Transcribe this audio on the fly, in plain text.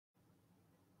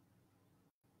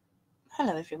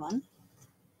Hello everyone.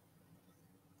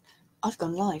 I've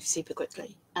gone live super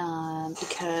quickly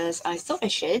because I thought I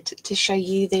should to show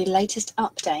you the latest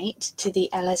update to the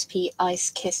LSP Ice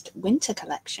Kissed Winter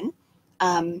collection.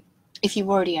 If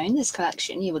you already own this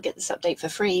collection, you will get this update for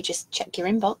free. Just check your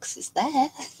inbox, it's there.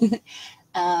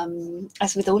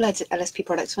 As with all LSP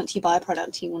products, once you buy a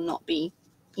product, you will not be,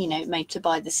 made to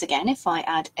buy this again if I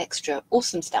add extra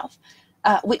awesome stuff,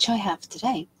 which I have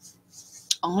today.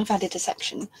 I've added a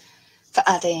section for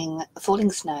adding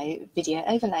falling snow video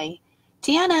overlay.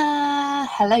 Tiana,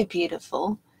 hello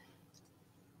beautiful.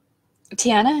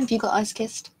 Tiana, have you got Ice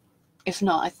Kissed? If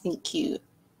not, I think you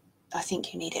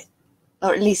need it,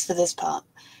 or at least for this part.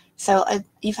 So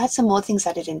you've had some more things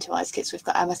added into Ice Kissed. We've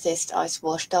got Amythest Ice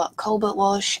Wash, Dark Cobalt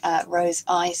Wash, Rose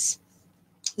Ice,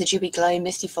 the Dewy Glow,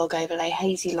 Misty Fog Overlay,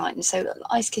 Hazy Light, and so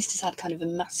Ice Kissed has had kind of a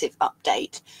massive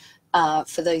update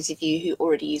for those of you who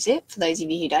already use it. For those of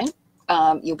you who don't,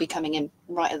 you'll be coming in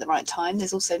right at the right time.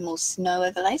 There's also more snow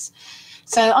overlays.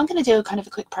 So I'm going to do kind of a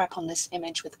quick prep on this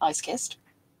image with Ice Kissed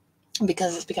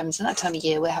because it's becoming that time of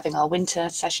year. We're having our winter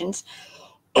sessions.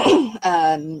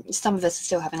 Some of us are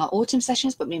still having our autumn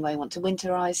sessions, but we may want to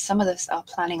winterize. Some of us are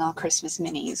planning our Christmas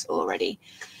minis already.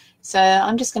 So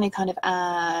I'm just going to kind of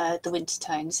add the winter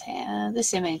tones here.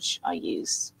 This image I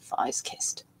use for Ice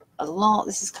Kissed a lot.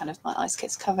 This is kind of my Ice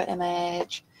Kissed cover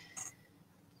image.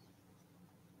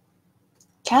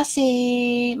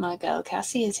 Cassie, my girl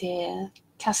Cassie is here.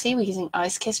 Cassie, we're using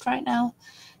Ice Kissed right now.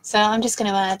 So I'm just going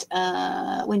to add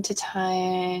winter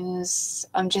tones.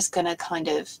 I'm just going to kind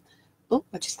of, oh,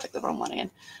 I just clicked the wrong one again.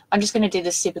 I'm just going to do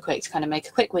this super quick to kind of make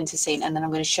a quick winter scene, and then I'm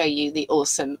going to show you the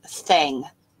awesome thing.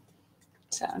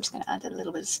 So I'm just going to add a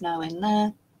little bit of snow in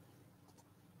there.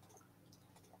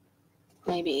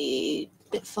 Maybe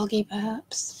a bit foggy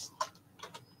perhaps.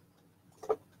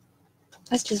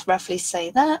 Let's just roughly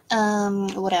say that.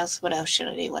 What else should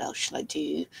I do? What else should I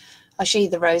do? I'll show you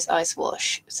the Rose Ice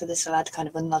Wash. So this will add kind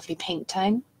of a lovely pink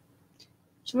tone.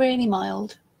 It's really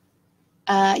mild.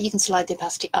 You can slide the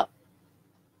opacity up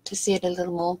to see it a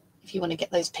little more if you want to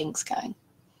get those pinks going.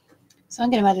 So I'm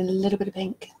going to add a little bit of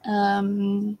pink. I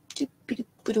may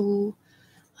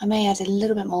add a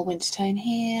little bit more winter tone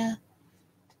here,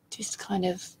 just kind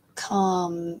of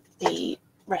calm the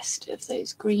rest of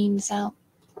those greens out.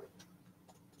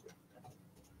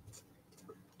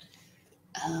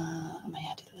 I may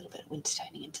add a little bit of winter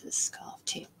toning into the scarf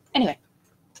too. Anyway,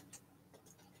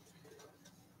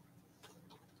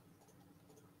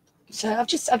 so I've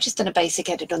just done a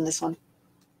basic edit on this one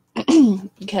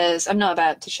because I'm not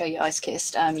about to show you Ice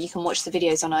Kissed. You can watch the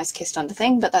videos on Ice Kissed on the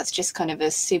thing, but that's just kind of a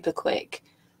super quick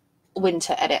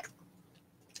winter edit.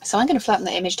 So I'm going to flatten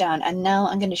the image down, and now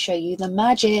I'm going to show you the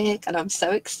magic, and I'm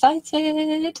so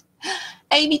excited.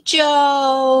 Amy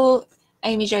Jo!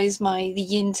 Amy Jo's the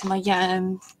yin to my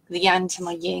yang, the yang to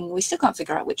my yin. We still can't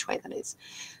figure out which way that is.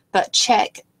 But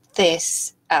check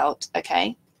this out,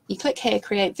 okay? You click here,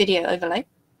 create video overlay.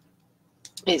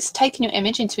 It's taken your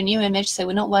image into a new image, so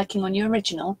we're not working on your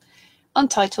original.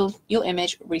 Untitled, your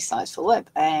image, resize for web,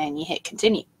 and you hit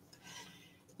continue.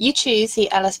 You choose the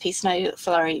LSP Snow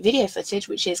Flurry video footage,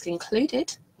 which is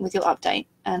included with your update,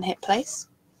 and hit place.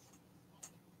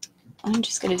 I'm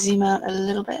just going to zoom out a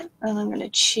little bit, and I'm going to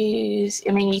choose,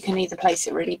 I mean, you can either place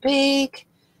it really big,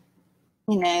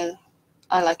 I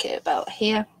like it about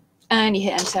here, and you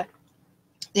hit enter.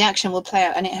 The action will play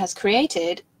out, and it has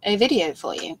created a video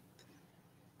for you.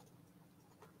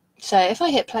 So if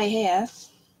I hit play here,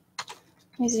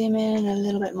 let me zoom in a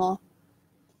little bit more.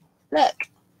 Look.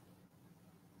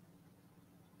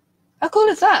 How cool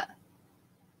is that?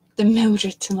 The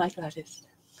Mildred to my Gladys.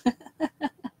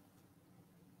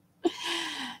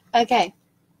 Okay.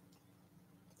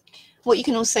 What you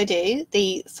can also do,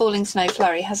 the Falling Snow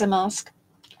Flurry has a mask.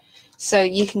 So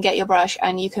you can get your brush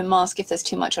and you can mask if there's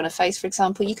too much on a face, for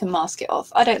example. You can mask it off.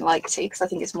 I don't like to because I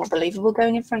think it's more believable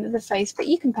going in front of the face, but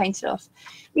you can paint it off.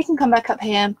 You can come back up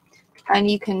here and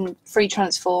you can free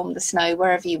transform the snow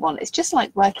wherever you want. It's just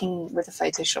like working with a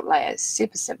Photoshop layer. It's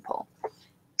super simple.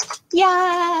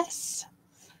 Yes!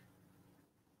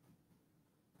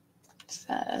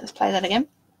 So let's play that again.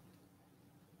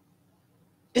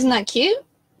 Isn't that cute?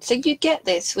 So you get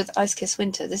this with Ice Kissed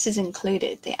Winter. This is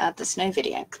included. They add the snow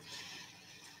video.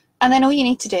 And then all you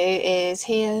need to do is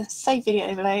here, save video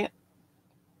overlay.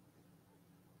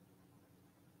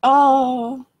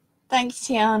 Oh, thanks,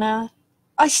 Tiana.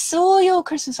 I saw your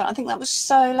Christmas one. I think that was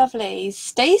so lovely.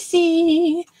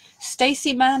 Stacey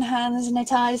Manhands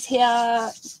Knit Eyes here.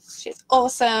 She's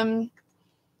awesome.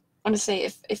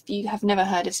 Honestly, if you have never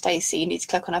heard of Stacey, you need to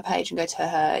click on her page and go to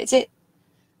her. Is it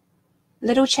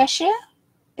Little Cheshire?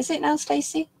 Is it now,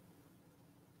 Stacey?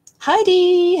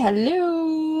 Heidi,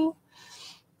 hello.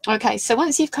 Okay, so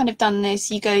once you've kind of done this,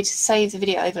 you go to save the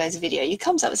video, overlays the video. You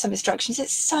comes up with some instructions.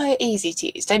 It's so easy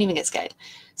to use. Don't even get scared.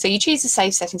 So you choose the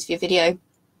save settings for your video.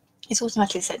 It's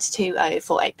automatically set to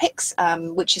 2048 pics,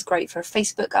 which is great for a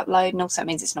Facebook upload, and also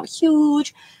means it's not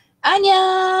huge.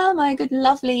 Anya, my good,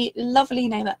 lovely, lovely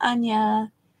neighbour,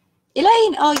 Anya.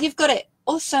 Elaine, oh, you've got it.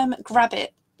 Awesome. Grab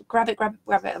it. Grab it, grab it,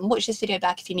 grab it, and watch this video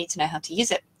back if you need to know how to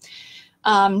use it.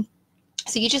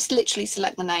 So you just literally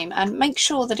select the name and make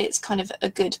sure that it's kind of a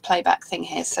good playback thing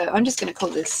here. So I'm just going to call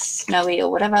this Snowy or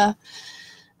whatever.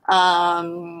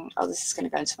 Oh, this is going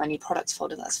to go into my new products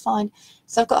folder. That's fine.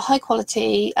 So I've got high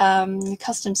quality,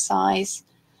 custom size,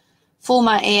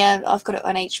 format here. I've got it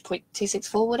on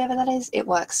H.264, whatever that is. It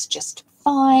works just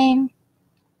fine.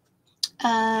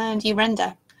 And you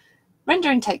render.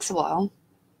 Rendering takes a while.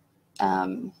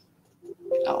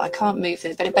 Oh, I can't move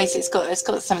it, but it basically it's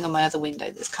got something on my other window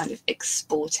that's kind of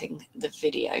exporting the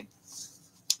video.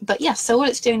 But yeah, so all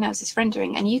it's doing now is it's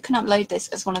rendering, and you can upload this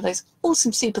as one of those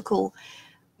awesome, super cool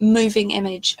moving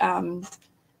image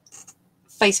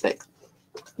Facebook.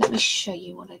 Let me show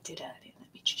you what I did earlier.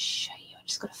 Let me just show you. I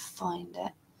just got to find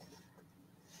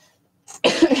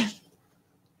it.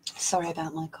 Sorry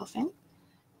about my coughing.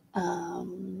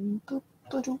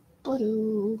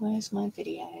 Where's my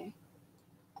video?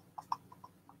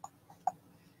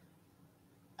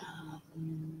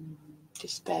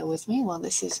 Just bear with me while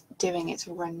this is doing its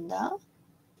render.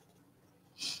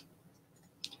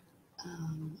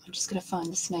 I'm just going to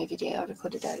find the snow video I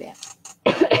recorded earlier.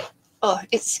 Oh,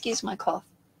 excuse my cough.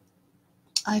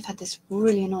 I've had this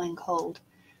really annoying cold.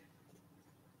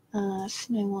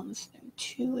 Snow 1, Snow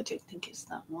 2, I don't think it's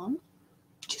that one.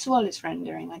 Just while it's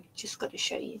rendering, I just got to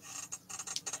show you.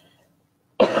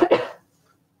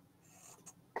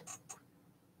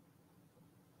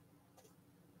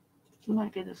 It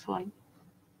might be this one.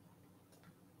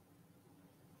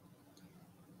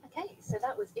 Okay, so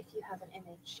that was if you have an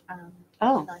image.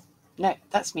 Oh, no,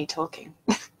 that's me talking.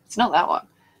 It's not that one.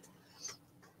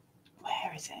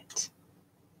 Where is it?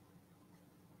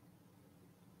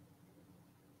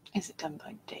 Is it done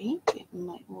by date? It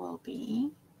might well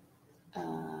be.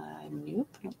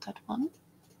 Nope, not that one.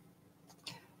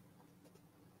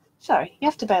 Sorry, you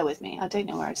have to bear with me. I don't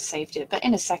know where I've saved it, but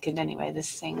in a second anyway,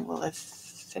 this thing will have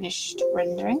finished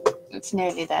rendering. It's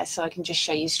nearly there, so I can just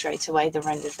show you straight away the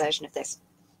rendered version of this.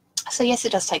 So yes,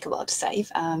 it does take a while to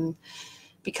save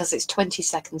because it's 20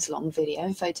 seconds long video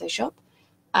in Photoshop.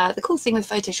 The cool thing with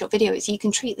Photoshop video is you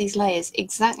can treat these layers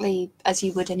exactly as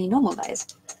you would any normal layers.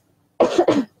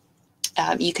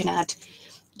 You can add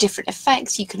different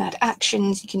effects, you can add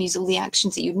actions, you can use all the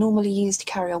actions that you'd normally use to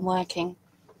carry on working.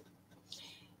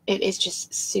 It is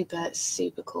just super,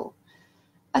 super cool.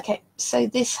 Okay, so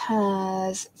this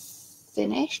has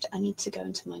finished. I need to go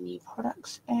into my new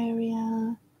products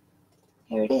area.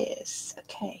 Here it is.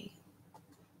 Okay.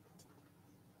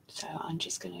 So I'm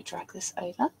just going to drag this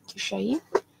over to show you.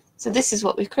 So this is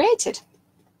what we've created.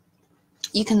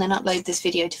 You can then upload this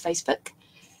video to Facebook.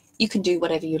 You can do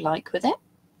whatever you like with it.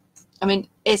 I mean,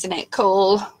 isn't it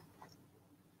cool?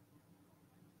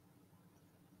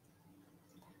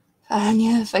 And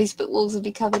yeah, Facebook walls will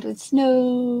be covered with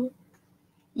snow.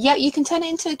 Yeah, you can turn it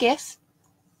into a GIF.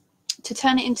 To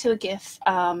turn it into a GIF,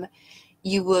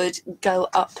 you would go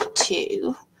up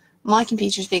to, my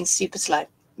computer is being super slow,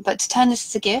 but to turn this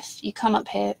as a GIF, you come up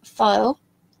here, File,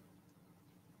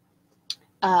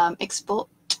 Export,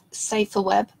 Save for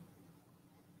Web.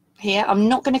 Here, I'm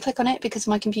not going to click on it because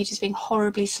my computer is being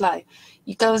horribly slow.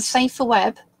 You go and Save for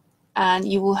Web, and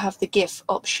you will have the GIF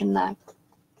option there.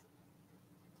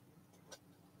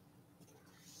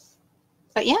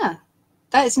 But yeah,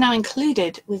 that is now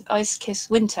included with Ice Kiss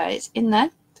Winter. It's in there.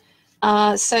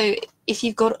 So if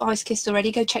you've got Ice Kiss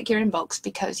already, go check your inbox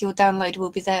because your download will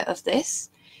be there of this.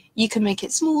 You can make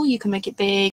it small, you can make it big.